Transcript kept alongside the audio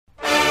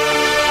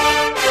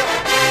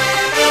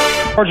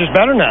Georgia's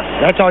better than us.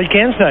 That's all you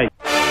can say.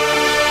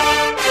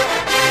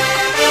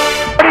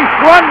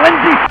 Run,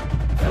 Lindsey!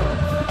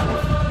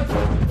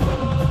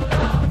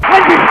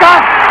 Lindsey,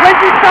 stop!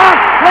 Lindsey, stop!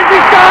 Lindsey,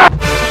 stop!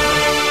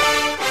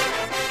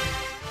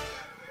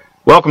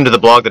 Welcome to the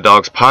Blog the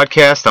Dogs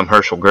podcast. I'm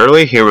Herschel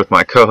Gurley, here with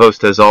my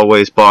co-host, as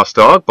always, Boss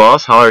Dog.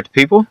 Boss, holler at the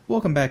people.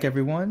 Welcome back,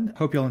 everyone.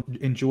 Hope you all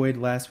enjoyed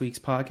last week's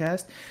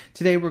podcast.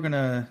 Today, we're going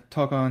to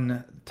talk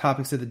on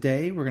topics of the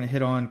day. We're going to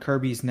hit on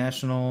Kirby's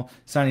National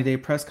Signing Day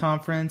press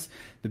conference,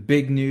 the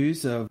big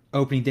news of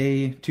opening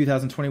day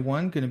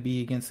 2021, going to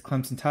be against the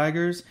Clemson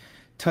Tigers,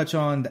 touch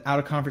on the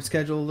out-of-conference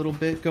schedule a little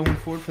bit going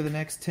forward for the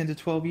next 10 to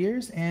 12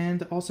 years,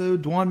 and also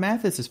Dwan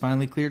Mathis is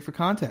finally cleared for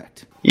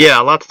contact.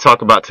 Yeah, a lot to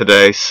talk about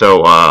today,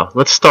 so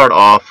let's start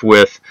off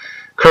with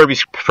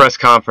Kirby's press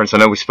conference. I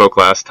know we spoke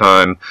last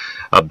time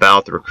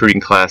about the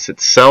recruiting class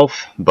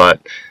itself, but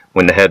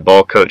when the head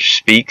ball coach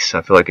speaks,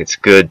 I feel like it's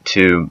good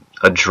to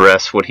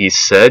address what he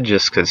said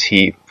just because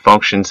he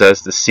functions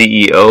as the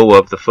CEO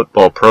of the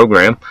football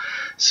program.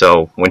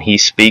 So when he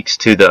speaks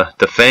to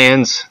the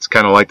fans, it's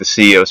kind of like the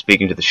CEO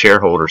speaking to the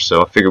shareholders.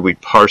 So I figured we'd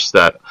parse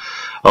that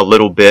a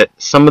little bit.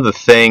 Some of the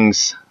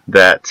things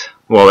that,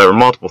 well, there were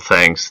multiple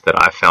things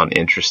that I found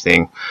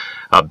interesting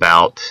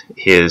about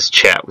his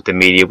chat with the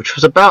media, which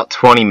was about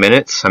 20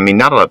 minutes. I mean,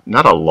 not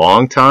a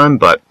long time,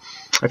 but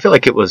I feel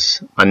like it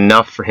was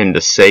enough for him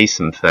to say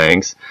some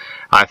things.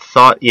 I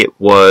thought it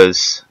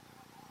was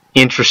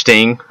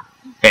interesting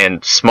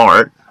and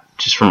smart,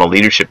 just from a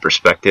leadership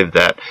perspective,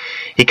 that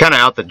he kind of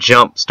out the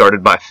jump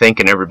started by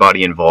thanking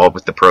everybody involved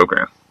with the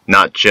program.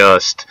 Not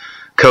just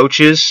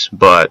coaches,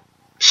 but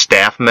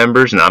staff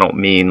members, and I don't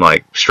mean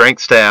like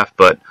strength staff,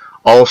 but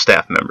all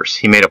staff members.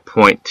 He made a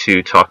point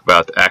to talk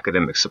about the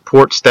academic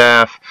support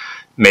staff,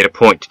 made a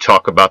point to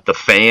talk about the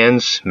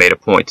fans, made a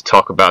point to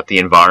talk about the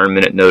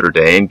environment at Notre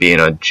Dame being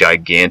a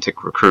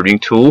gigantic recruiting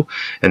tool,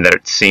 and that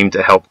it seemed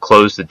to help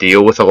close the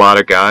deal with a lot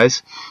of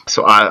guys.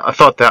 So I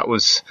thought that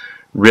was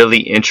really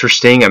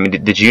interesting. I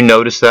mean, did you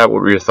notice that?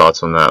 What were your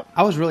thoughts on that?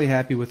 I was really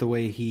happy with the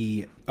way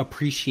he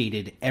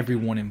appreciated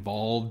everyone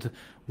involved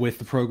with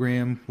the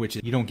program, which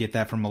you don't get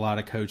that from a lot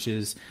of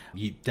coaches.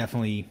 You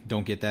definitely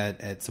don't get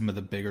that at some of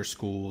the bigger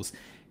schools.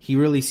 He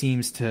really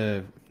seems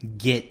to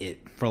get it,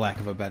 for lack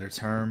of a better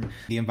term.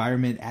 The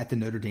environment at the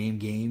Notre Dame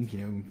game, you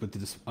know, with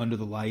the under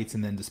the lights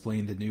and then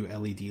displaying the new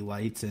LED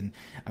lights. And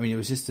I mean, it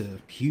was just a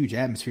huge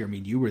atmosphere. I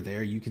mean, you were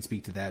there. You can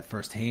speak to that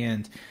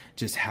firsthand,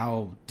 just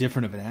how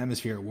different of an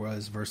atmosphere it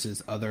was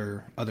versus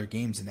other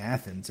games in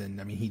Athens.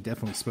 And I mean, he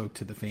definitely spoke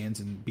to the fans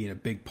and being a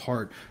big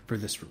part for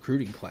this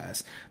recruiting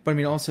class. But I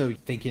mean, also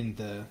thinking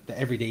the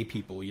everyday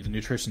people, the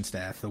nutrition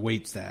staff, the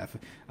weight staff,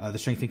 the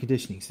strength and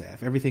conditioning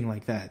staff, everything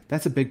like that.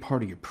 That's a big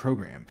part of your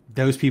program.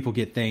 Those people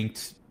get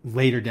thanked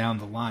later down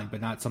the line, but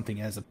not something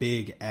as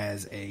big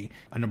as a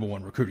number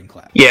one recruiting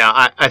class.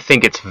 Yeah, I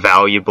think it's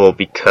valuable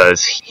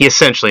because he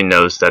essentially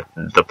knows that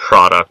the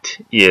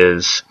product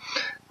is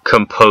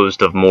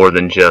composed of more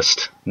than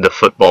just the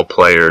football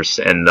players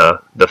and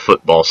the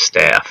football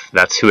staff.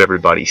 That's who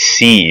everybody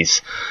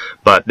sees.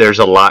 But there's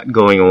a lot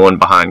going on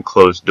behind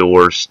closed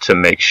doors to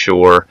make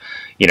sure,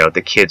 you know,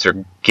 the kids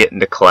are getting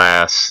to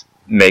class,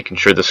 making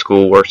sure the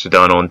schoolwork's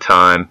done on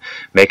time,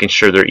 making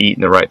sure they're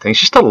eating the right things.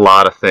 Just a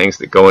lot of things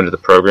that go into the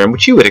program,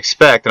 which you would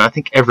expect, and I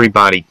think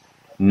everybody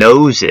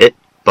knows it,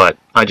 but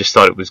I just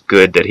thought it was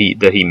good that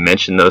he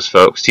mentioned those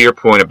folks. To your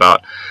point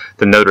about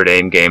the Notre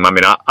Dame game, I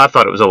mean, I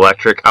thought it was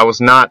electric. I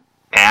was not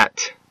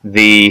at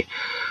the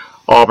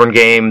Auburn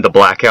game, the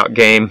blackout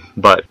game,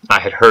 but I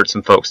had heard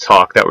some folks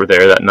talk that were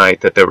there that night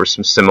that there were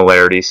some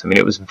similarities. I mean,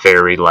 it was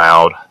very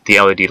loud.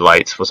 The LED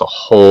lights was a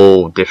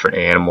whole different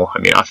animal. I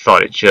mean, I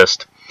thought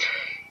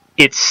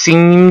it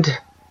seemed,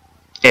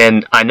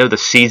 and I know the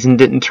season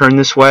didn't turn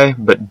this way,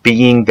 but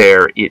being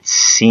there, it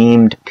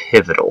seemed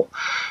pivotal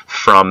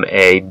from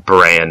a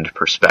brand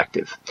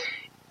perspective.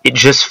 It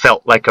just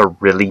felt like a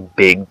really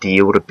big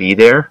deal to be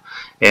there.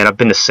 And I've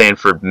been to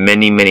Sanford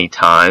many, many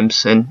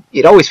times, and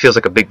it always feels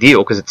like a big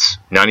deal because it's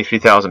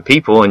 93,000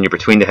 people and you're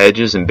between the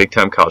hedges and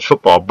big-time college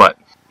football, but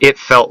it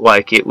felt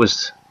like it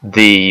was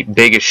the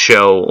biggest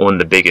show on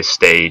the biggest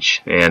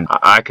stage, and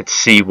I could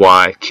see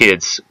why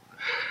kids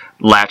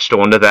latched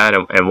onto that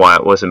and why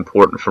it was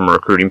important from a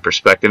recruiting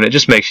perspective. And it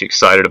just makes you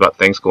excited about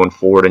things going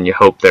forward, and you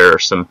hope there are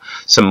some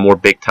more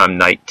big-time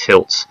night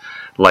tilts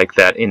like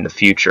that in the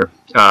future.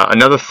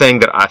 Another thing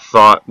that I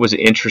thought was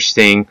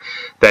interesting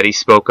that he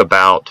spoke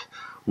about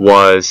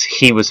was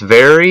he was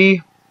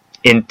very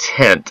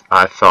intent,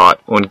 I thought,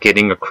 on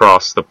getting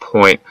across the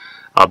point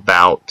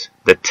about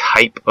the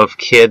type of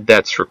kid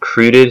that's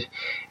recruited.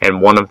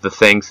 And one of the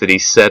things that he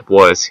said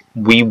was,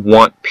 we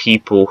want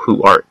people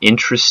who are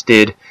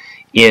interested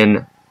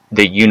in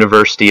the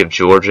University of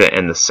Georgia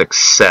and the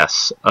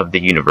success of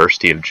the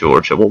University of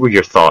Georgia. What were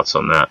your thoughts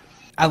on that?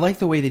 I like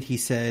the way that he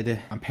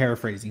said, I'm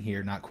paraphrasing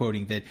here, not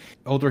quoting, that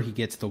the older he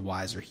gets, the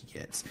wiser he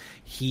gets.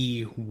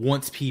 He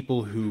wants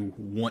people who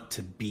want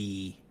to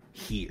be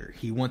here.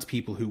 He wants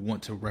people who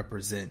want to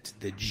represent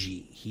the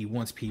G. He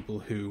wants people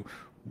who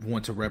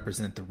want to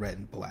represent the red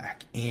and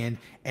black. And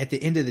at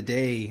the end of the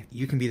day,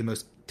 you can be the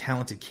most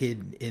talented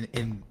kid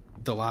in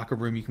the locker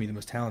room, you can be the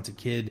most talented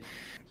kid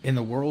in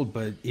the world,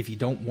 but if you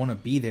don't want to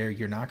be there,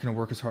 you're not going to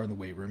work as hard in the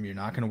weight room, you're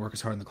not going to work as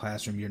hard in the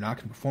classroom, you're not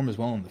going to perform as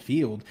well on the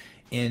field,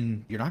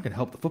 and you're not going to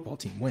help the football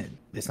team win.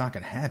 It's not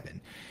going to happen.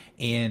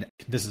 And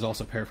this is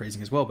also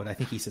paraphrasing as well, but I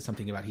think he said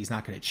something about he's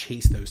not going to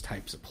chase those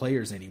types of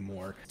players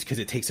anymore because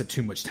it takes up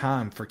too much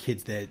time for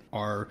kids that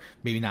are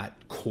maybe not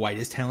quite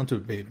as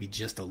talented, maybe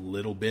just a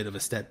little bit of a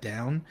step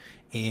down.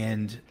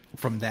 And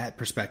from that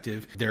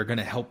perspective, they're going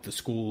to help the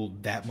school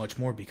that much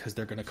more because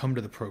they're going to come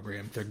to the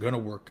program. They're going to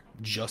work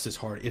just as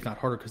hard, if not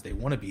harder, because they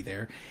want to be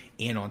there.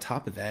 And on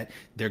top of that,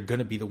 they're going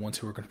to be the ones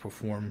who are going to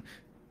perform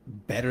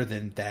better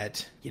than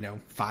that,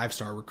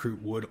 5-star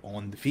recruit would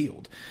on the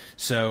field.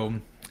 So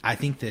I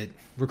think that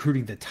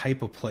recruiting the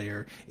type of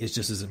player is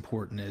just as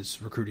important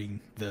as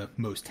recruiting the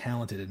most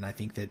talented. And I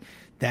think that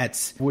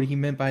that's what he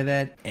meant by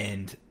that.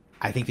 And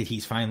I think that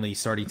he's finally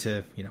starting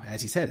to,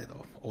 as he said, the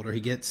older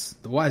he gets,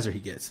 the wiser he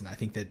gets. And I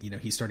think that,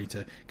 he's starting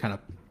to kind of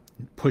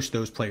push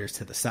those players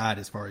to the side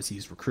as far as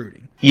he's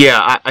recruiting.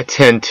 Yeah, I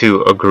tend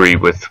to agree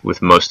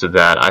with most of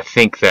that. I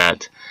think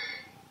that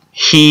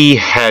he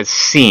has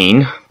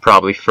seen,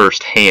 probably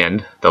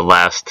firsthand, the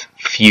last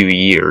few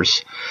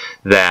years,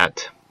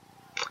 that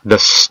the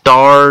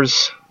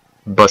stars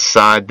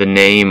beside the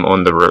name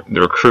on the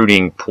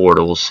recruiting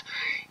portals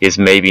is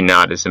maybe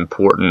not as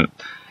important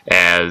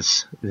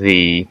as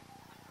the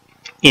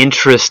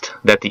interest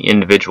that the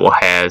individual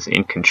has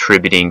in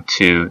contributing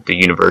to the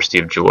University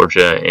of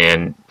Georgia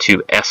and to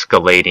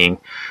escalating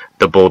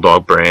the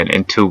Bulldog brand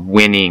and to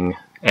winning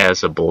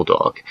as a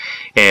Bulldog.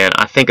 And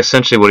I think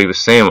essentially what he was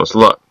saying was,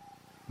 look,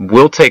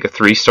 we'll take a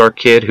 3-star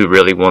kid who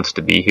really wants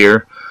to be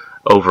here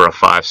over a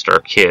 5-star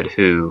kid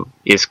who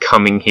is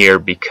coming here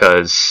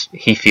because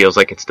he feels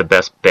like it's the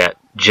best bet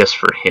just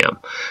for him.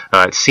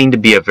 It seemed to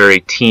be a very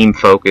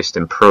team-focused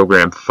and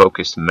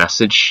program-focused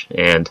message,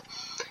 and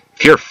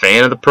if you're a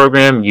fan of the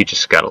program, you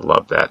just got to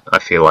love that, I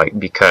feel like,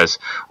 because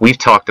we've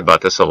talked about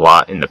this a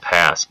lot in the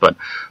past, but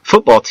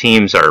football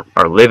teams are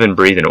living,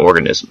 breathing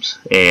organisms,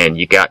 and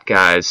you got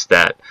guys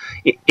that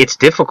it's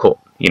difficult,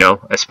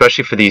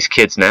 especially for these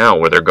kids now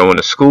where they're going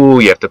to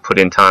school, you have to put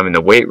in time in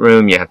the weight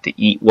room, you have to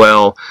eat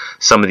well.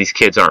 Some of these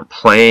kids aren't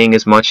playing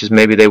as much as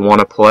maybe they want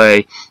to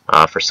play.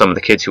 For some of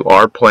the kids who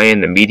are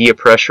playing, the media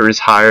pressure is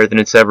higher than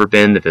it's ever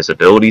been, the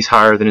visibility is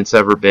higher than it's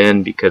ever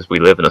been because we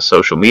live in a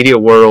social media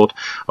world,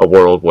 a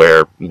world where,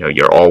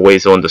 you're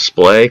always on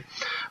display,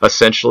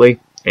 essentially.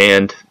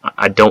 And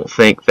I don't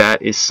think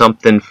that is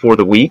something for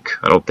the weak.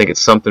 I don't think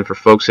it's something for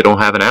folks who don't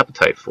have an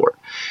appetite for it.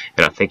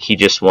 And I think he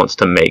just wants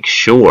to make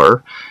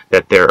sure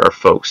that there are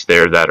folks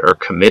there that are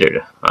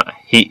committed.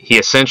 He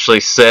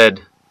essentially said,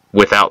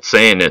 without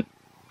saying it,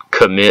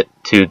 commit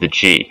to the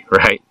G,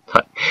 right?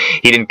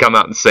 He didn't come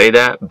out and say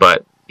that,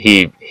 but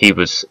he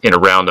was in a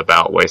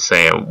roundabout way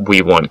saying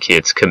we want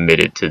kids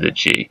committed to the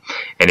G.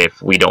 And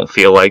if we don't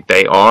feel like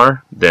they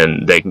are,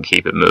 then they can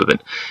keep it moving.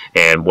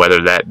 And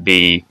whether that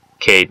be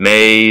Cade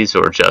Mays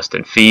or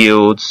Justin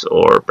Fields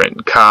or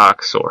Brenton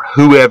Cox or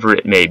whoever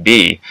it may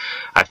be,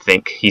 I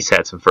think he's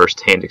had some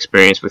first-hand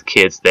experience with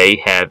kids. They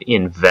have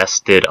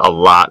invested a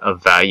lot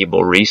of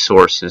valuable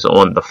resources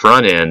on the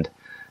front end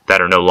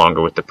that are no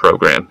longer with the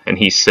program. And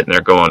he's sitting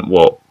there going,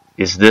 well,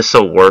 is this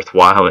a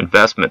worthwhile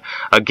investment?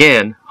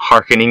 Again,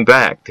 hearkening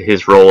back to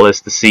his role as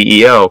the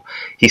CEO,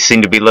 he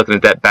seemed to be looking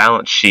at that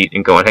balance sheet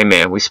and going, hey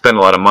man, we spent a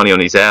lot of money on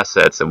these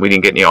assets and we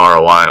didn't get any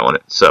ROI on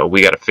it, so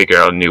we got to figure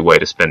out a new way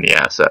to spend the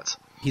assets.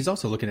 He's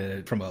also looking at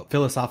it from a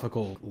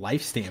philosophical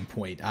life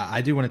standpoint.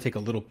 I do want to take a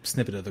little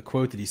snippet of the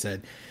quote that he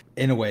said.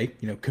 In a way,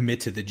 commit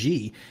to the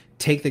G.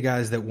 Take the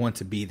guys that want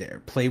to be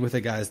there. Play with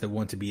the guys that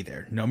want to be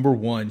there. Number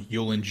one,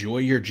 you'll enjoy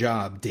your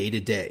job day to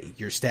day.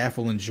 Your staff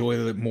will enjoy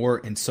it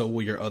more, and so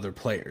will your other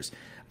players.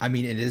 I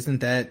mean, and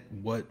isn't that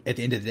what, at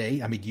the end of the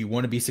day, you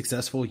want to be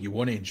successful, you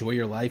want to enjoy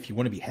your life, you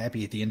want to be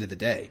happy at the end of the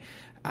day.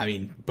 I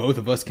mean, both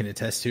of us can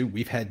attest to,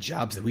 we've had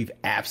jobs that we've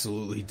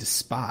absolutely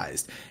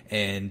despised.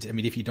 And I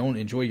mean, if you don't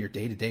enjoy your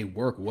day-to-day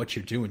work, what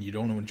you're doing, you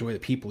don't enjoy the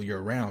people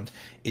you're around,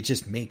 it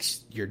just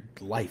makes your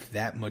life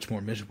that much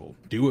more miserable.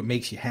 Do what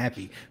makes you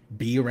happy.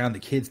 Be around the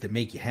kids that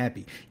make you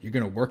happy. You're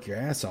going to work your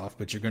ass off,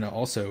 but you're going to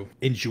also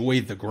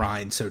enjoy the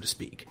grind, so to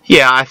speak.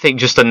 Yeah, I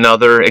think just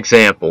another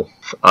example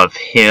of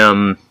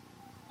him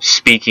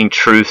speaking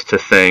truth to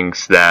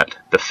things that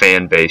the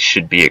fan base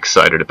should be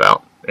excited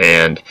about,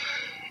 and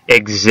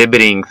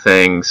exhibiting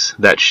things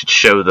that should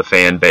show the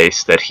fan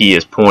base that he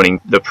is pointing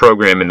the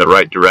program in the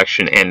right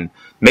direction, and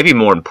maybe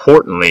more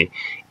importantly,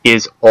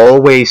 is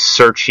always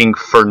searching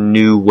for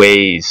new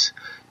ways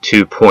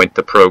to point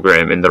the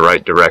program in the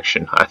right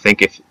direction. I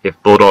think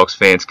if Bulldogs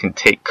fans can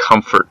take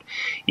comfort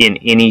in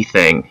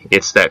anything,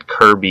 it's that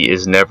Kirby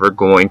is never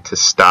going to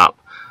stop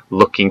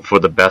looking for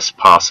the best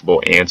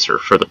possible answer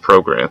for the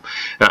program.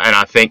 And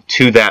I think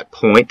to that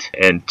point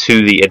and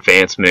to the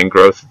advancement and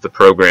growth of the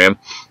program,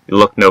 you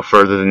look no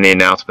further than the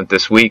announcement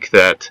this week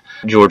that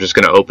Georgia's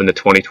going to open the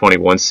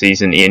 2021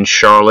 season in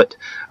Charlotte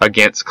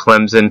against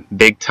Clemson.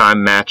 Big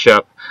time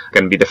matchup.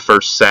 Going to be the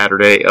first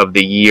Saturday of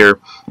the year.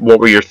 What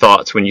were your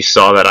thoughts when you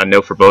saw that? I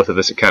know for both of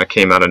us it kind of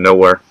came out of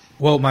nowhere.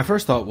 Well, my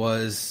first thought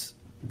was,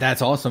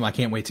 that's awesome. I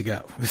can't wait to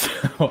go.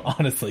 So,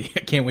 honestly, I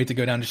can't wait to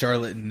go down to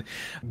Charlotte and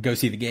go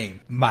see the game.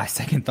 My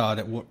second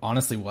thought,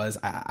 honestly, was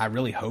I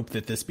really hope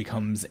that this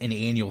becomes an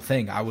annual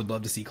thing. I would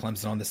love to see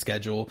Clemson on the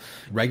schedule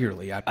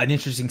regularly. An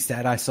interesting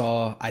stat I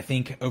saw, I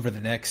think over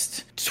the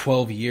next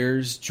 12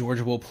 years,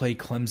 Georgia will play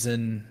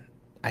Clemson,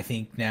 I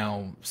think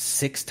now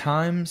 6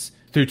 times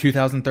through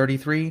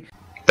 2033.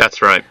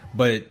 That's right.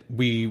 But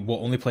we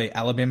will only play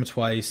Alabama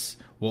twice.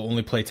 We'll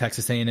only play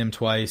Texas A&M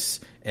twice.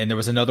 And there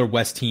was another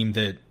West team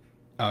that,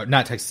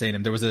 not Texas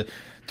A&M. There was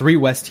 3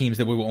 West teams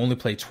that we will only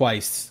play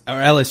twice. Or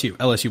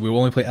LSU. We will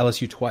only play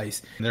LSU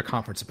twice. They're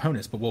conference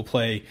opponents, but we'll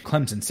play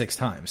Clemson 6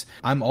 times.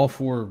 I'm all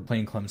for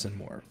playing Clemson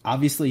more.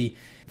 Obviously,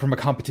 from a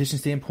competition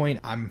standpoint,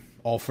 I'm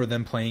all for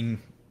them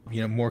playing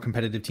more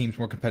competitive teams,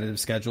 more competitive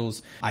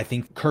schedules. I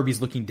think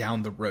Kirby's looking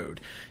down the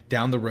road.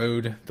 Down the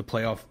road, the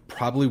playoff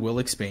probably will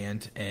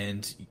expand,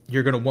 and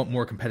you're going to want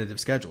more competitive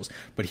schedules.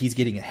 But he's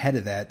getting ahead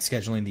of that,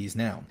 scheduling these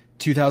now.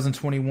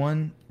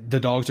 2021, the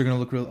Dogs are going to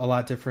look a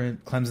lot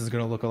different. Clemson's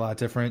going to look a lot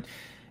different.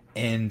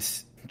 And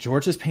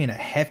Georgia's paying a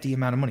hefty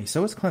amount of money.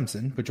 So is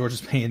Clemson, but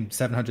Georgia's paying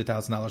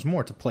 $700,000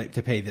 more to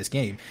pay this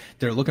game.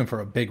 They're looking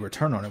for a big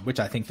return on it, which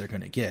I think they're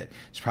going to get.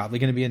 It's probably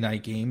going to be a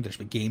night game. There's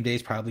game day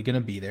is probably going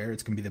to be there.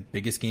 It's going to be the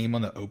biggest game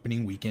on the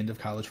opening weekend of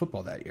college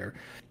football that year.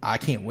 I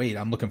can't wait.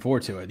 I'm looking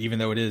forward to it, even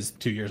though it is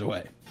 2 years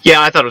away.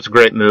 Yeah, I thought it was a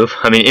great move.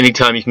 I mean,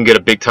 anytime you can get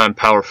a big-time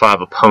Power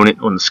 5 opponent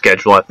on the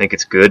schedule, I think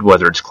it's good,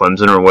 whether it's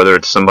Clemson or whether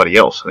it's somebody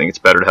else. I think it's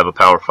better to have a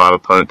Power 5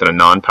 opponent than a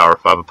non-Power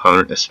 5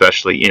 opponent,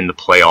 especially in the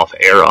playoff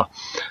era.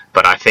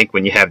 But I think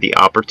when you have the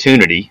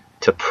opportunity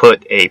to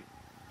put a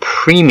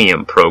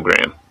premium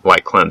program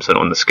like Clemson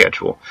on the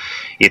schedule,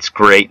 it's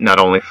great not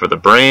only for the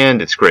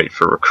brand, it's great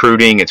for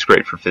recruiting, it's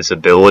great for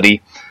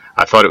visibility.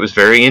 I thought it was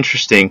very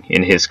interesting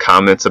in his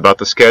comments about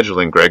the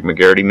scheduling. Greg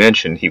McGarity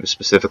mentioned he was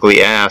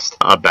specifically asked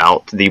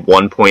about the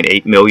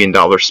 $1.8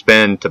 million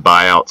spend to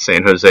buy out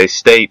San Jose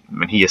State,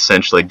 and he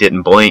essentially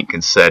didn't blink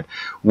and said,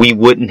 we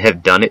wouldn't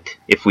have done it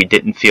if we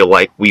didn't feel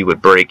like we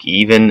would break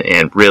even,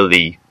 and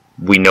really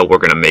we know we're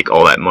going to make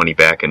all that money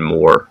back and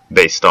more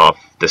based off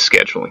the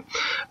scheduling.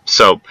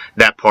 So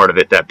that part of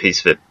it, that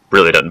piece of it,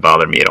 really doesn't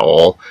bother me at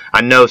all.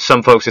 I know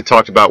some folks have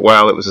talked about,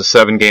 well, it was a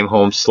 7-game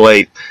home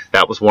slate.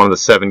 That was one of the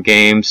 7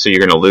 games, so you're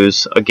going to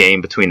lose a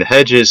game between the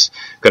hedges,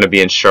 going to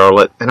be in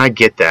Charlotte, and I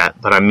get that.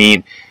 But I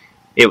mean,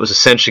 it was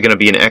essentially going to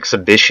be an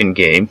exhibition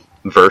game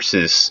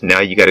versus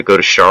now you got to go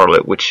to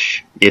Charlotte,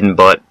 which isn't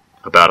but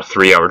about a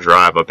 3-hour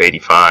drive up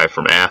 85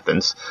 from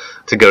Athens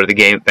to go to the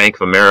game at Bank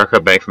of America.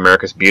 Bank of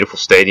America's beautiful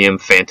stadium,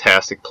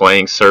 fantastic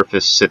playing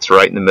surface, sits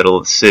right in the middle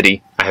of the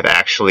city. I have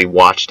actually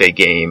watched a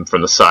game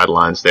from the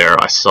sidelines there.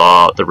 I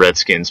saw the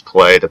Redskins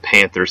play the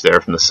Panthers there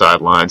from the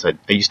sidelines. I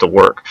used to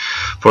work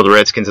for the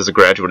Redskins as a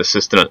graduate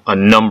assistant a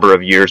number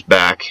of years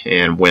back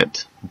and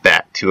went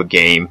back to a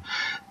game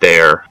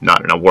there,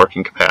 not in a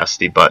working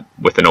capacity, but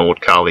with an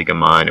old colleague of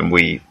mine, and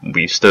we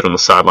stood on the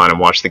sideline and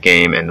watched the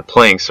game, and the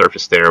playing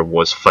surface there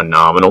was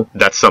phenomenal.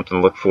 That's something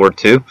to look forward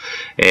to.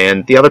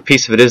 And the other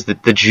piece of it is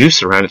that the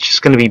juice around it's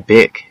just going to be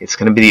big. It's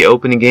going to be the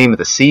opening game of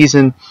the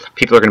season.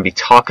 People are going to be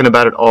talking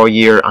about it all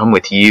year. I'm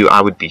with you.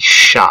 I would be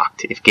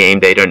shocked if game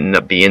day doesn't end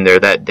up being there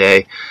that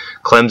day.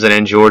 Clemson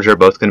and Georgia are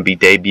both going to be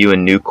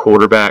debuting new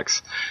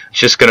quarterbacks. It's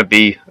just going to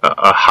be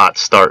a hot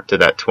start to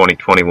that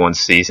 2021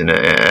 season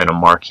and a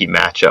marquee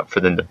matchup for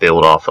them to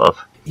build off of.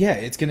 Yeah,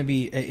 it's going to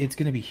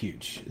be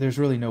huge. There's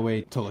really no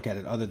way to look at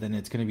it other than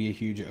it's going to be a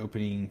huge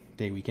opening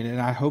day weekend.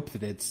 And I hope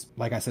that it's,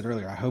 like I said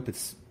earlier, I hope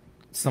it's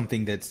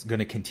something that's going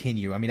to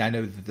continue. I mean, I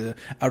know that the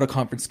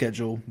out-of-conference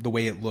schedule, the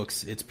way it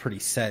looks, it's pretty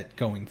set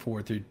going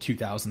forward through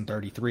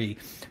 2033.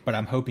 But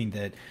I'm hoping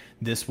that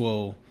this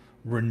will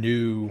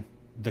renew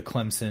the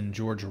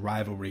Clemson-Georgia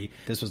rivalry.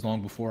 This was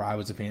long before I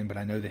was a fan, but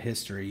I know the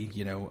history,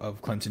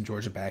 of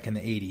Clemson-Georgia back in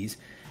the 80s.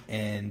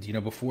 And,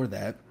 before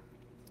that.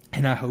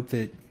 And I hope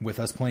that with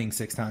us playing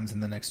 6 times in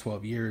the next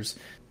 12 years,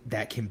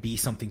 that can be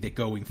something that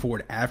going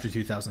forward after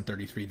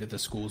 2033, that the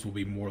schools will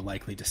be more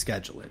likely to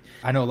schedule it.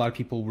 I know a lot of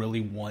people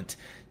really want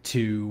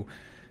to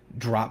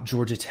drop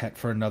Georgia Tech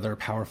for another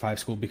Power 5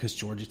 school because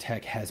Georgia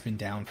Tech has been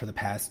down for the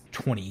past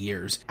 20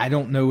 years. I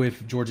don't know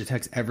if Georgia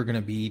Tech's ever going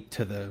to be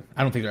I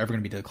don't think they're ever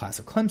going to be to the class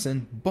of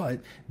Clemson, but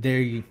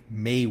they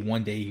may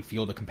one day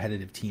field a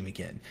competitive team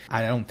again.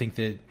 I don't think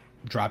that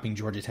dropping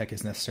Georgia Tech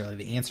is necessarily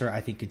the answer.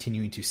 I think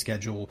continuing to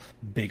schedule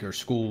bigger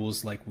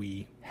schools like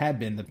we had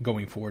been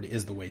going forward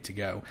is the way to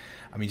go.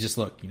 I mean, just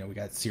look, we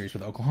got series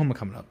with Oklahoma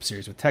coming up,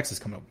 series with Texas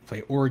coming up,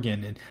 play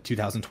Oregon in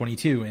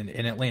 2022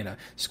 in Atlanta.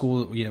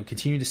 School,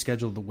 continue to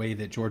schedule the way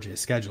that Georgia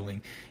is scheduling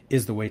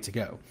is the way to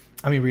go.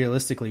 I mean,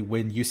 realistically,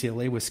 when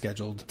UCLA was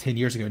scheduled 10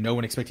 years ago, no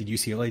one expected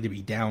UCLA to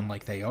be down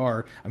like they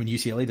are. I mean,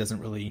 UCLA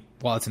doesn't really,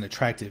 while it's an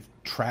attractive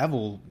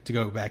travel to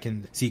go back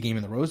and see a game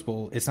in the Rose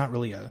Bowl, it's not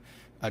really a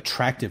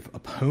attractive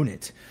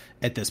opponent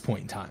at this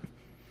point in time.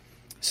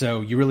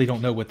 So you really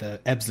don't know what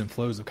the ebbs and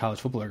flows of college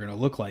football are going to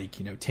look like,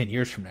 10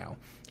 years from now.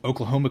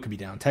 Oklahoma could be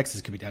down,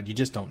 Texas could be down. You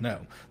just don't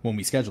know when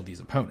we schedule these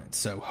opponents.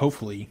 So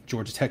hopefully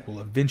Georgia Tech will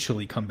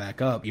eventually come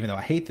back up, even though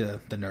I hate the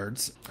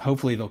Nerds.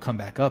 Hopefully they'll come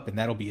back up, and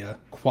that'll be a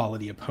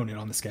quality opponent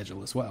on the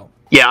schedule as well.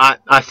 Yeah,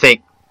 I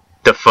think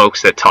the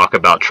folks that talk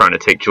about trying to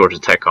take Georgia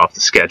Tech off the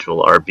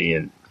schedule are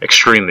being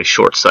extremely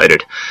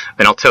short-sighted.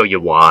 And I'll tell you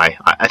why.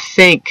 I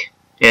think,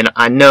 and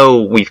I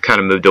know we've kind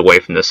of moved away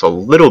from this a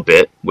little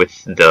bit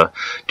with the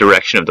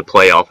direction of the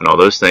playoff and all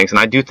those things, and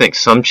I do think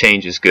some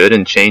change is good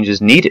and change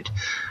is needed.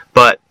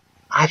 But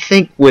I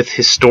think with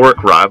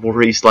historic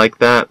rivalries like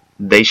that,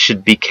 they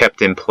should be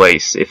kept in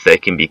place if they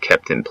can be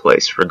kept in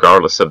place,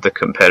 regardless of the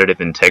competitive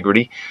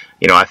integrity.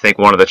 You know, I think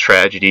one of the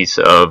tragedies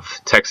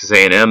of Texas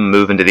A&M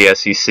moving to the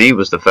SEC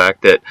was the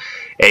fact that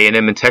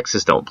A&M and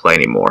Texas don't play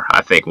anymore.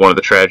 I think one of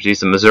the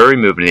tragedies of Missouri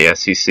moving to the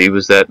SEC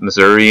was that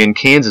Missouri and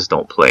Kansas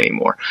don't play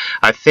anymore.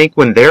 I think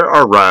when there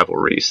are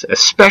rivalries,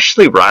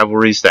 especially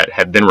rivalries that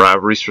have been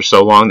rivalries for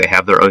so long, they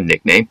have their own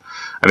nickname.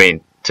 I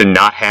mean, to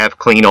not have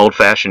clean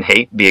old-fashioned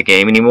hate be a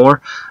game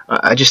anymore,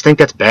 I just think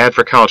that's bad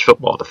for college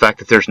football. The fact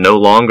that there's no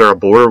longer a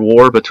border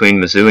war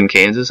between Mizzou and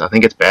Kansas, I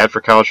think it's bad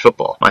for college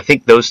football. I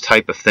think those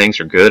type of things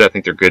are good. I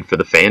think they're good for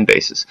the fan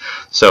bases.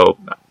 So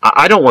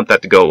I don't want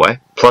that to go away.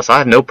 Plus, I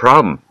have no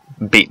problem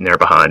beating their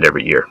behind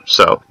every year.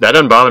 So that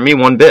doesn't bother me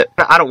one bit.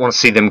 I don't want to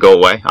see them go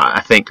away. I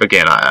think,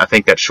 again, I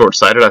think that's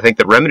short-sighted. I think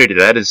the remedy to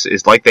that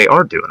is like they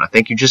are doing. I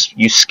think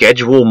you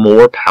schedule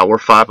more Power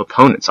 5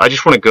 opponents. I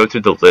just want to go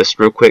through the list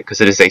real quick because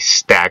it is a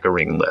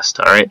staggering list,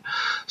 all right?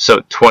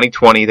 So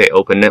 2020, they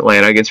opened in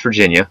Atlanta against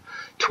Virginia.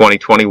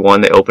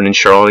 2021, they opened in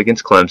Charlotte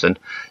against Clemson.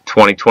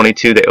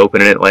 2022, they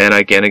open in Atlanta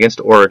again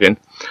against Oregon.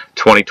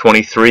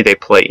 2023, they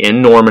play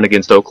in Norman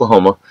against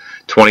Oklahoma.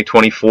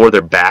 2024,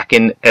 they're back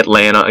in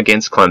Atlanta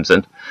against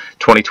Clemson.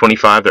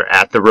 2025, they're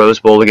at the Rose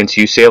Bowl against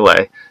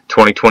UCLA.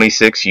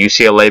 2026,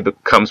 UCLA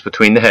comes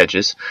between the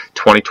hedges.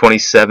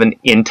 2027,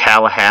 in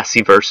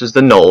Tallahassee versus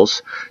the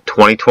Noles.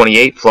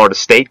 2028, Florida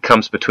State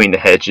comes between the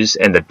hedges,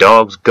 and the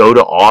Dogs go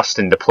to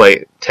Austin to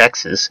play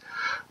Texas.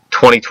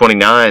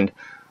 2029,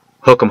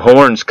 Hook 'em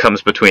Horns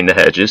comes between the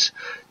hedges.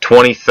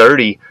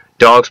 2030,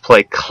 Dogs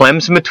play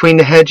Clemson between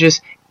the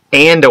hedges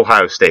and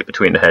Ohio State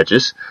between the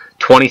hedges.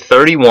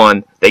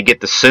 2031, they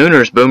get the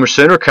Sooners. Boomer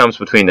Sooner comes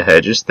between the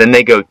hedges. Then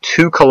they go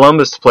to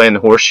Columbus to play in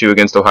the Horseshoe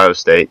against Ohio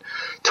State.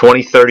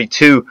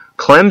 2032,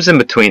 Clemson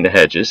between the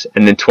hedges.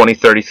 And then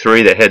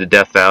 2033, they head to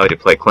Death Valley to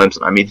play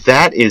Clemson. I mean,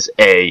 that is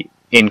a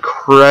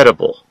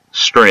incredible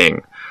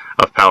string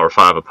of Power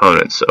 5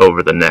 opponents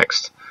over the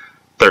next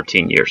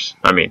 13 years.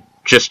 I mean,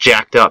 just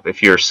jacked up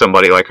if you're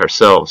somebody like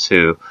ourselves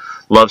who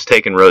loves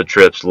taking road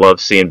trips,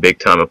 loves seeing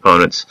big-time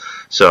opponents.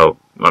 So,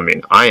 I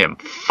mean, I am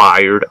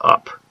fired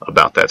up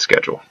about that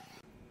schedule.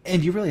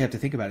 And you really have to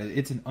think about it.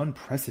 It's an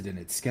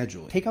unprecedented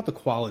schedule. Take out the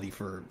quality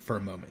for a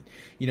moment.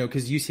 You know,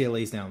 because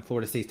UCLA's down,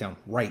 Florida State's down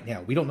right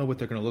now. We don't know what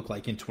they're going to look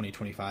like in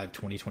 2025,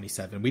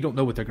 2027. We don't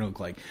know what they're going to look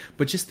like.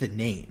 But just the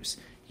names,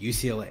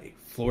 UCLA,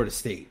 Florida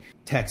State,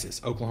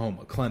 Texas,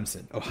 Oklahoma,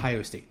 Clemson,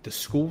 Ohio State, the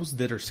schools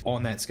that are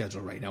on that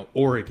schedule right now,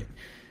 Oregon,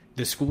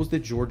 the schools that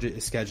Georgia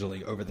is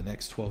scheduling over the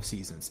next 12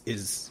 seasons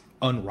is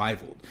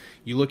unrivaled.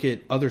 You look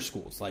at other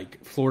schools,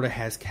 like Florida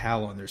has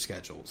Cal on their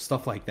schedule,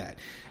 stuff like that.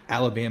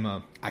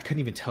 Alabama, I couldn't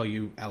even tell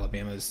you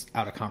Alabama's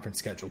out-of-conference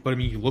schedule. But, I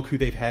mean, you look who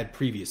they've had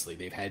previously.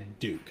 They've had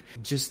Duke.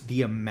 Just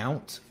the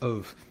amount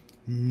of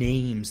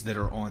names that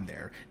are on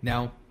there.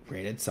 Now,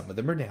 granted, some of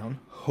them are down.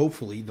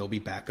 Hopefully, they'll be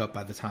back up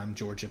by the time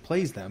Georgia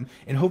plays them.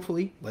 And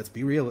hopefully, let's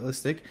be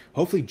realistic,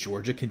 hopefully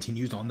Georgia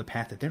continues on the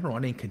path that they're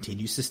on and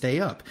continues to stay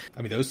up.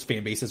 I mean, those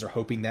fan bases are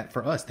hoping that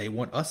for us. They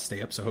want us to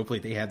stay up, so hopefully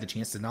they have the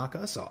chance to knock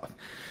us off.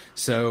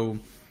 So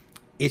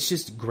it's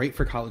just great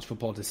for college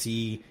football to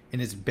see,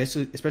 and it's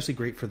especially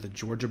great for the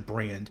Georgia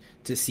brand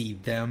to see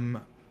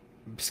them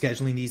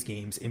scheduling these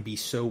games and be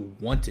so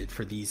wanted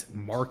for these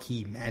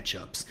marquee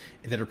matchups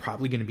that are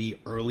probably going to be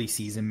early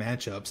season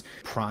matchups,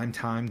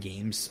 primetime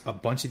games. A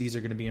bunch of these are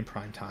going to be in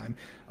primetime.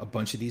 A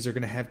bunch of these are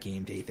going to have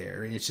game day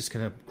there, and it's just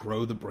going to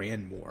grow the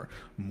brand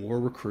more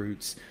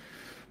recruits,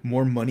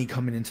 more money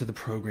coming into the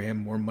program,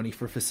 more money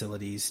for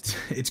facilities.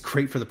 It's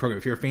great for the program.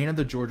 If you're a fan of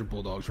the Georgia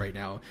Bulldogs right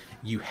now,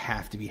 you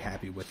have to be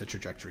happy with the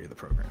trajectory of the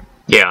program.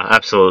 Yeah,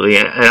 absolutely.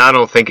 And I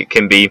don't think it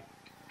can be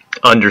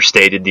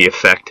understated the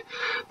effect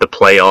the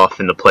playoff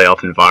and the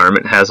playoff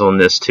environment has on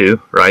this too,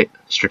 right?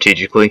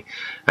 Strategically.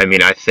 I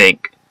mean, I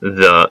think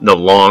the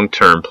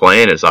long-term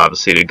plan is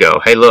obviously to go,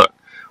 hey, look,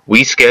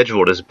 we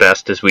scheduled as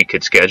best as we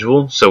could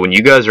schedule. So when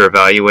you guys are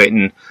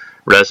evaluating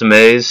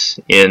resumes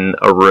in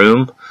a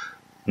room,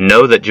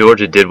 know that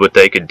Georgia did what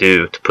they could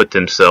do to put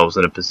themselves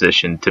in a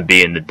position to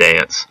be in the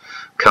dance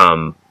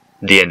come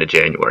the end of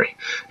January.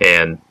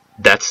 And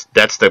that's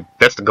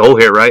the goal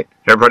here, right?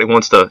 Everybody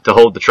wants to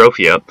hold the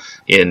trophy up.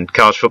 In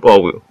college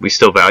football, we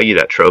still value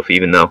that trophy,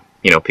 even though,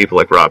 you know, people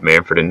like Rob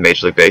Manfred in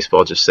Major League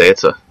Baseball just say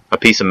it's a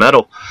piece of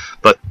metal.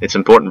 But it's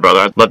important, brother.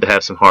 I'd love to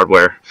have some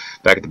hardware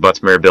back at the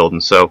Butts-Mehre building.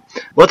 So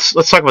let's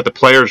talk about the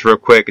players real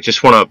quick. I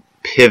just want to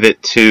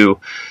pivot to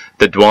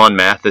the Dwan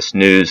Mathis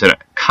news, and I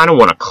kind of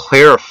want to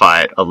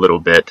clarify it a little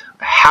bit.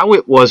 How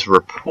it was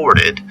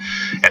reported,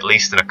 at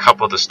least in a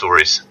couple of the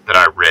stories that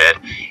I read,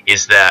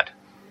 is that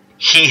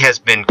he has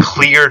been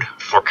cleared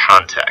for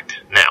contact.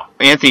 Now,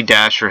 Anthony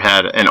Dasher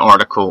had an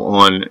article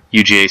on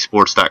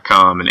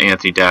UGAsports.com, and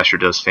Anthony Dasher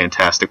does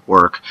fantastic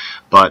work,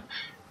 but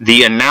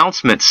the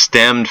announcement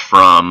stemmed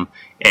from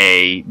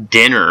a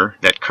dinner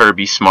that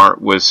Kirby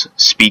Smart was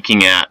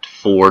speaking at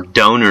for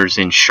donors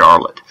in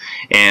Charlotte.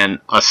 And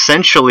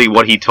essentially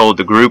what he told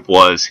the group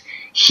was,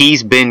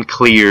 he's been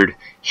cleared,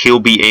 he'll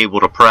be able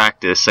to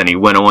practice, and he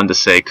went on to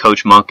say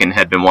Coach Monken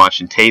had been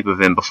watching tape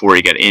of him before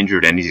he got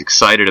injured, and he's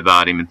excited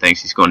about him and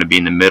thinks he's going to be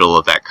in the middle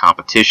of that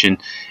competition,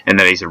 and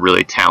that he's a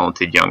really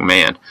talented young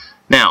man.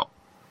 Now,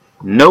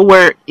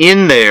 nowhere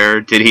in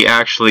there did he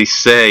actually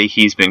say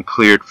he's been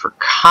cleared for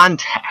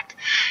contact.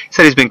 He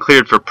said he's been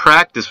cleared for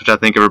practice, which I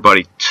think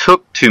everybody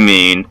took to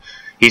mean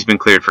he's been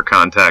cleared for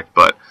contact,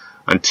 but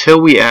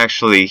until we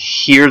actually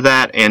hear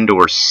that and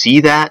or see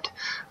that,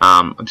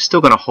 I'm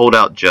still going to hold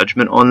out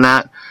judgment on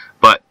that.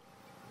 But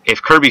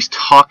if Kirby's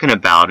talking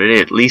about it,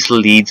 it at least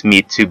leads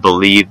me to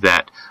believe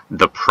that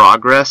the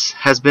progress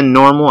has been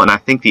normal, and I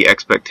think the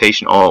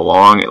expectation all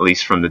along, at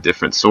least from the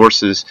different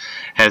sources,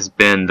 has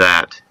been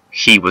that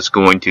he was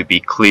going to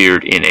be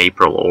cleared in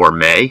April or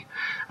May.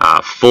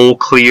 Full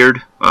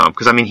cleared,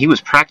 because I mean he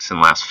was practicing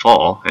last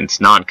fall, and it's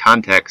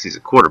non-contact 'cause he's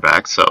a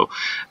quarterback, so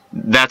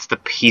that's the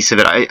piece of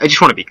it. I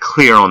just want to be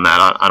clear on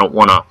that. I don't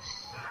want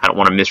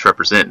to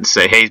misrepresent and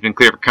say, hey, he's been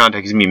cleared for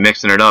contact, he's going to be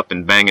mixing it up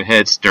and banging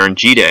heads during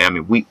G-Day. I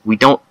mean, we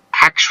don't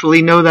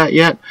actually know that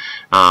yet.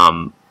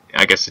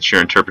 I guess it's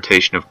your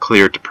interpretation of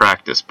cleared to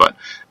practice, but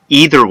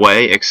either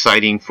way,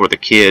 exciting for the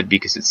kid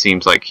because it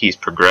seems like he's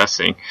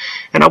progressing.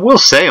 And I will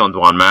say on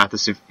Dwan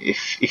Mathis,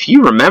 if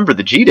you remember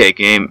the G-Day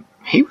game,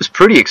 he was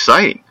pretty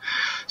exciting.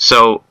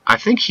 So I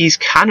think he's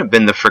kind of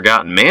been the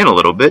forgotten man a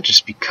little bit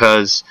just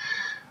because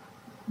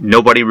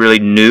nobody really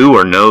knew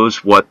or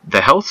knows what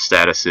the health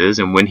status is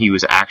and when he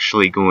was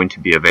actually going to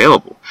be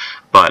available.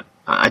 But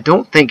I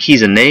don't think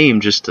he's a name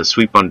just to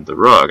sweep under the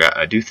rug.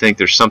 I do think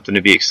there's something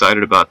to be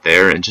excited about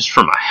there, and just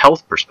from a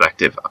health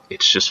perspective,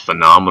 it's just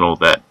phenomenal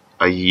that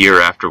a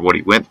year after what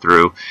he went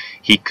through,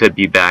 he could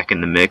be back in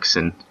the mix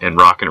and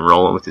rocking and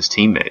rolling with his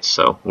teammates.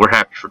 So we're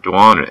happy for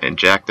Dwan and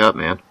jacked up,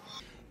 man.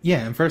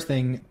 Yeah, and first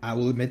thing, I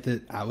will admit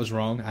that I was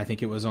wrong. I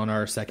think it was on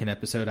our second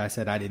episode I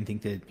said I didn't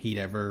think that he'd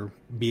ever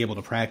be able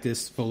to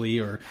practice fully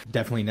or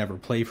definitely never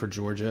play for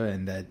Georgia,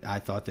 and that I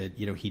thought that,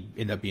 he'd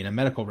end up being a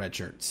medical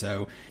redshirt.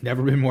 So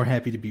never been more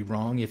happy to be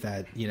wrong if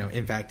that,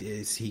 in fact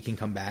is he can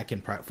come back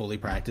and fully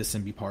practice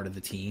and be part of the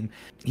team.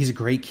 He's a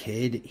great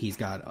kid. He's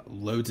got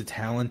loads of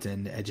talent,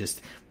 and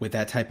just with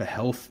that type of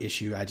health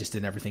issue, I just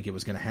didn't ever think it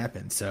was going to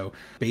happen. So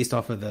based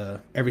off of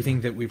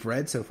everything that we've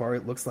read so far,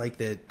 it looks like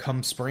that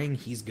come spring,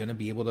 he's going to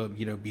be able to,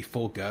 be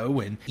full go.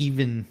 And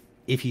even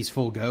if he's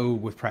full go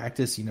with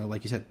practice,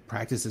 like you said,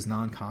 practice is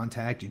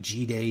non-contact.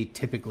 G-Day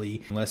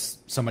typically, unless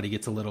somebody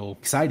gets a little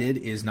excited,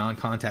 is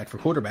non-contact for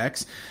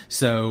quarterbacks.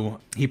 So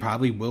he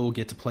probably will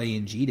get to play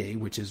in G-Day,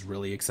 which is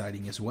really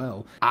exciting as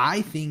well.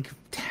 I think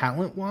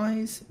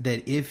talent-wise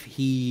that if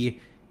he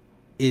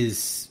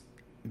is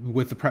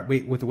with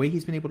the way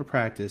he's been able to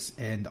practice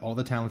and all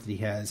the talent that he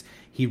has,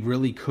 he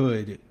really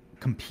could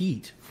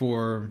compete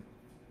for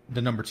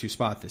the number 2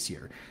 spot this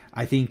year.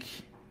 I think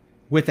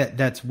with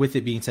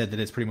it being said that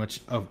it's pretty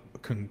much a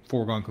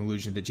foregone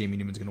conclusion that Jamie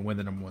Newman's going to win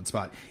the number 1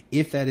 spot.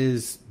 If that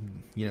is,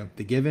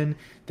 the given,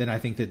 then I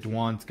think that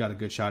Dwan's got a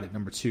good shot at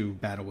number 2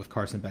 battle with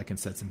Carson Beck and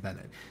Stetson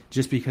Bennett,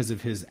 just because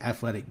of his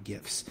athletic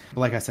gifts.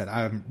 But like I said,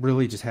 I'm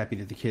really just happy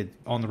that the kid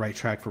on the right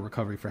track for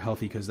recovery for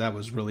healthy, because that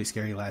was really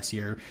scary last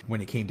year when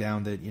it came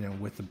down that,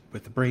 with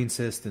the brain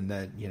cyst and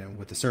that,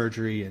 with the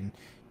surgery, and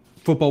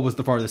football was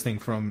the farthest thing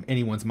from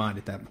anyone's mind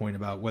at that point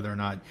about whether or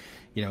not,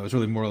 it was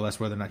really more or less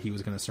whether or not he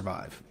was going to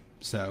survive.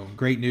 So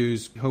great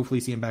news.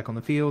 Hopefully see him back on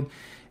the field,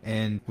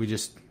 and we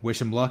just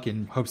wish him luck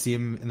and hope to see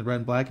him in the red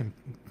and black and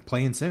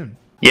playing soon.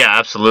 Yeah,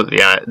 absolutely.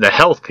 The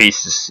health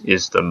piece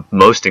is the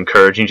most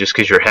encouraging, just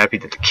because you're happy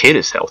that the kid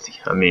is healthy.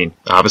 I mean,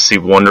 obviously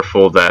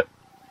wonderful that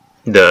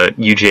the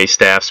UJ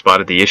staff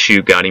spotted the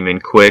issue, got him in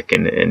quick,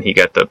 and he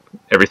got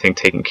everything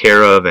taken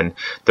care of, and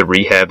the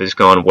rehab has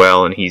gone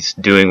well, and he's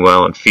doing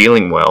well and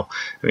feeling well.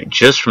 I mean,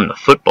 just from the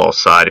football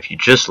side, if you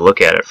just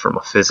look at it from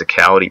a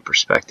physicality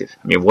perspective,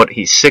 I mean,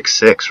 he's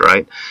 6'6",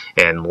 right?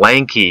 And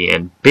lanky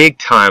and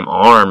big-time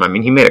arm. I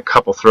mean, he made a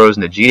couple throws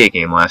in the G-Day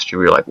game last year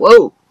where you're like,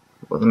 whoa!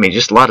 I mean,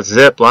 just a lot of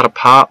zip, a lot of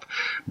pop.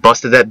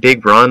 Busted that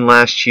big run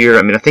last year.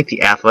 I mean, I think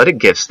the athletic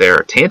gifts there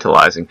are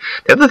tantalizing.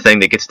 The other thing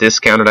that gets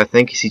discounted, I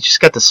think, is he just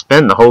got to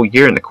spend the whole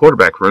year in the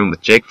quarterback room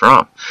with Jake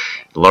Fromm,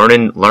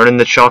 learning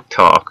the chalk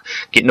talk,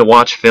 getting to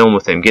watch film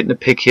with him, getting to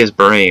pick his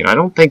brain. I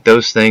don't think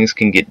those things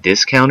can get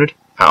discounted.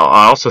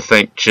 I also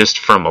think, just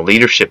from a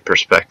leadership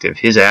perspective,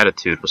 his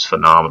attitude was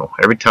phenomenal.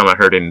 Every time I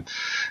heard him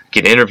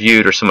get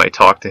interviewed or somebody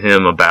talk to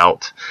him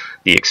about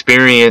the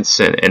experience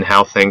and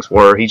how things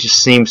were, he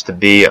just seems to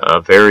be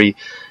a very,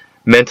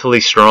 mentally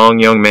strong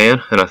young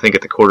man, and I think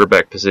at the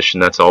quarterback position,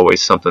 that's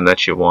always something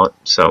that you want.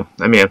 So,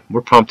 I mean,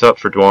 we're pumped up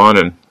for Dwan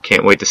and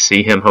can't wait to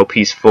see him. Hope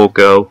he's full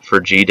go for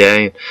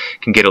G-Day,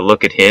 can get a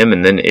look at him.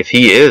 And then if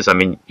he is, I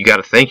mean, you got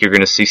to think you're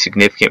going to see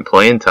significant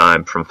playing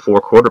time from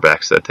 4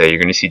 quarterbacks that day.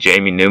 You're going to see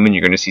Jamie Newman,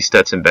 you're going to see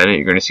Stetson Bennett,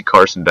 you're going to see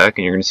Carson Beck,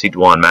 and you're going to see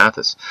Dwan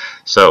Mathis.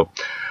 So,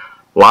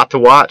 a lot to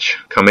watch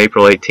come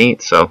April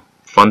 18th. So,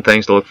 fun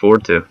things to look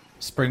forward to.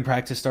 Spring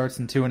practice starts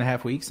in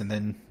 2.5 weeks, and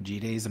then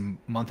G-Day's a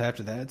month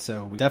after that,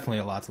 so definitely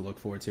a lot to look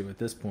forward to at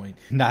this point.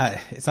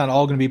 It's not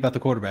all going to be about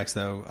the quarterbacks,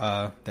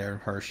 though. There,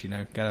 Hirsch,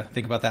 got to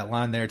think about that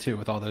line there, too,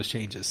 with all those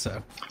changes.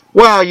 So,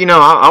 well,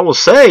 I will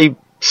say,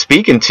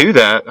 speaking to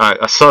that,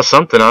 I saw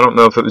something, I don't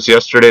know if it was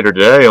yesterday or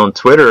today, on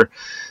Twitter,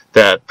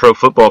 that Pro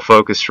Football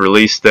Focus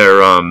released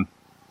their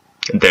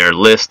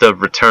list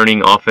of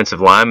returning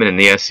offensive linemen in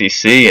the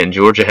SEC, and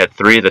Georgia had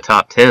 3 of the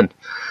top 10.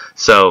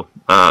 So,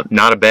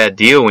 not a bad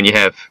deal when you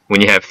have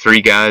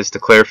 3 guys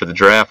declare for the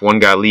draft, 1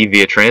 guy leave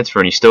via transfer,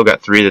 and you still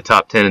got 3 of the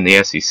top 10 in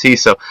the SEC.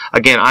 So,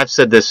 again, I've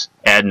said this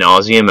ad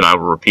nauseum, and I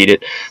will repeat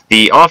it.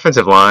 The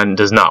offensive line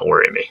does not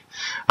worry me.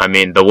 I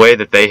mean, the way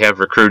that they have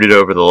recruited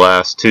over the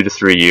last 2 to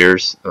 3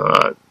 years,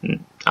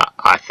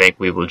 I think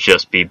we will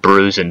just be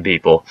bruising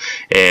people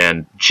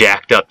and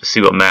jacked up to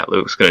see what Matt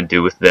Luke's going to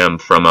do with them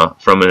from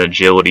an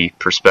agility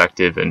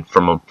perspective and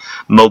from a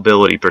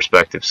mobility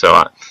perspective. So,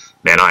 I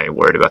ain't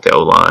worried about the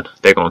O-line.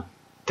 They're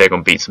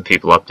gonna beat some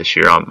people up this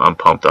year. I'm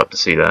pumped up to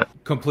see that.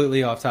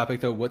 Completely off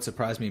topic, though, what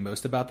surprised me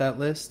most about that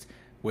list,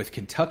 with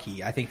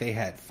Kentucky, I think they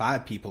had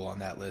 5 people on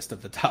that list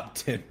of the top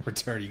 10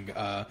 returning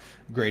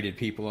graded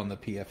people on the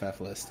PFF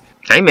list.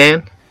 Hey,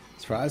 man.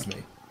 Surprised me.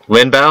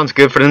 Lynn Bowden's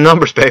good for the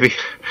numbers, baby.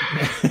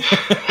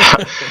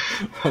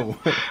 I'm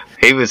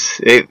going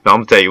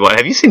to tell you what.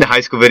 Have you seen the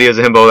high school videos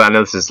of him? I know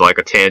this is like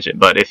a tangent,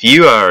 but if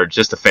you are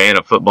just a fan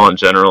of football in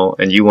general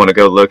and you want to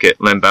go look at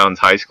Lynn Bowden's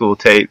high school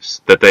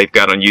tapes that they've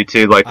got on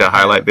YouTube, like the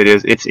highlight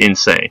videos, it's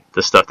insane,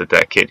 the stuff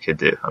that kid could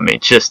do. I mean,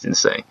 just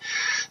insane.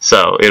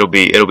 So it'll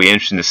be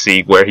interesting to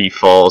see where he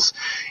falls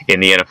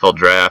in the NFL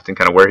draft and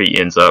kind of where he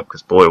ends up,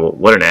 because, boy,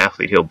 what an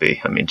athlete he'll be.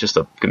 I mean, just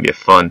going to be a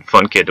fun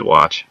kid to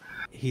watch.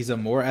 He's a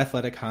more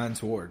athletic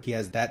Hines Ward. He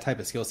has that type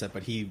of skill set,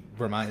 but he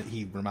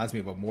reminds me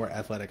of a more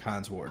athletic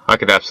Hines Ward. I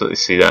could absolutely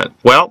see that.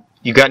 Well,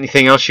 you got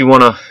anything else you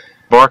want to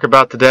bark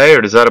about today,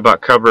 or does that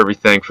about cover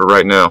everything for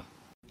right now?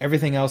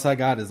 Everything else I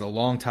got is a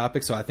long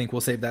topic, so I think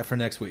we'll save that for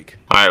next week.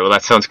 All right, well,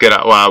 that sounds good.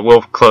 Well,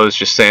 we'll close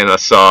just saying I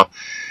saw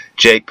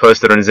Jake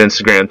posted on his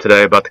Instagram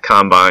today about the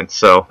Combine,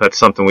 so that's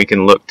something we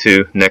can look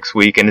to next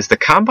week. And is the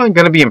Combine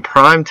going to be in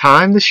prime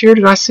time this year?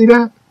 Did I see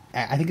that?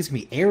 I think it's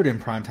going to be aired in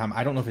prime time.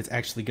 I don't know if it's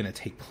actually going to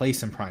take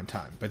place in prime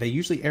time, but they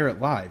usually air it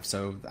live,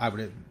 so I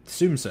would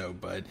assume so,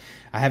 but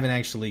I haven't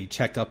actually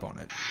checked up on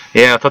it.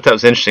 Yeah, I thought that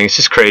was interesting. It's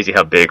just crazy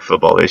how big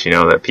football is,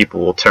 that people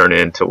will turn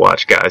in to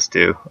watch guys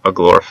do a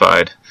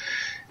glorified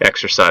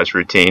exercise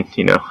routine.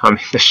 I mean,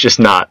 there's just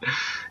not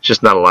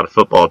a lot of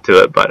football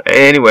to it. But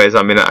anyways,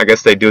 I mean, I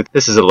guess they do it.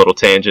 This is a little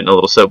tangent, a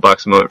little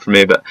soapbox moment for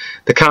me, but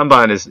the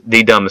Combine is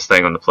the dumbest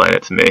thing on the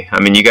planet to me.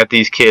 I mean, you got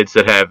these kids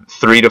that have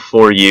 3 to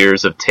 4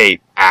 years of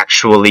tape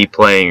actually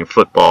playing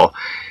football,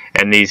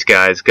 and these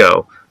guys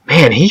go,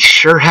 man, he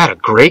sure had a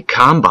great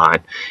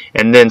Combine.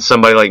 And then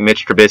somebody like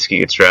Mitch Trubisky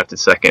gets drafted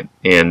second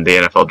in the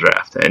NFL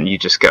draft, and you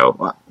just go,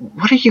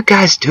 what are you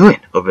guys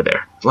doing over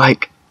there?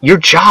 Like, your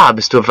job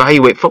is to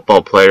evaluate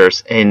football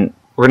players, and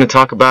we're going to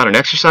talk about an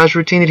exercise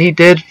routine that he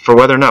did for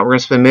whether or not we're going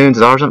to spend millions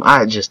of dollars on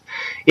him.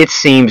 It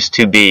seems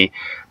to be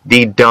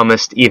the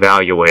dumbest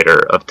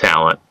evaluator of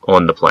talent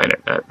on the planet,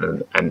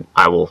 and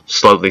I will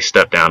slowly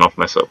step down off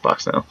my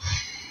soapbox now.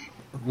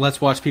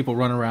 Let's watch people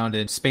run around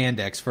in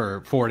spandex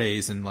for 4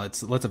 days, and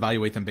let's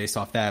evaluate them based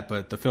off that,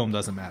 but the film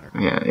doesn't matter.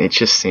 Yeah, it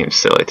just seems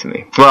silly to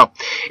me. Well,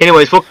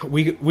 anyways,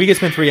 we could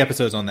spend 3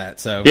 episodes on that,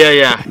 so...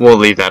 Yeah, we'll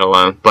leave that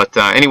alone. But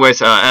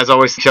anyways, as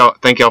always,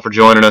 thank y'all for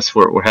joining us.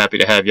 We're happy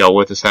to have y'all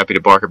with us, happy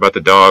to bark about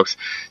the dogs,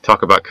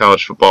 talk about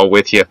college football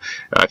with you.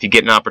 If you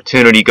get an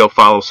opportunity, go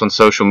follow us on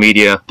social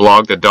media,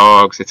 Blog the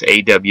Dogs. It's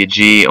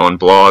AWG on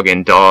Blog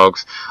and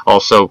Dogs.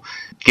 Also,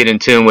 get in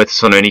tune with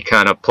us on any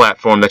kind of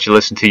platform that you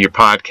listen to your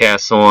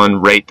podcasts on.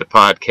 Rate the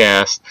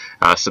podcast,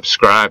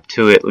 subscribe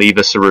to it, leave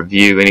us a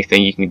review,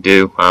 anything you can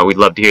do. We'd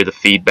love to hear the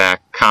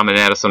feedback. Comment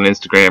at us on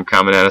Instagram,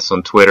 comment at us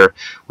on Twitter.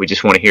 We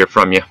just want to hear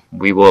from you.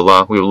 We will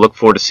look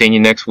forward to seeing you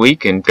next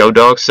week, and go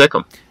Dogs, sick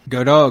 'em.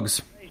 Go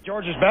Dogs. Hey,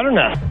 Georgia's better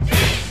now.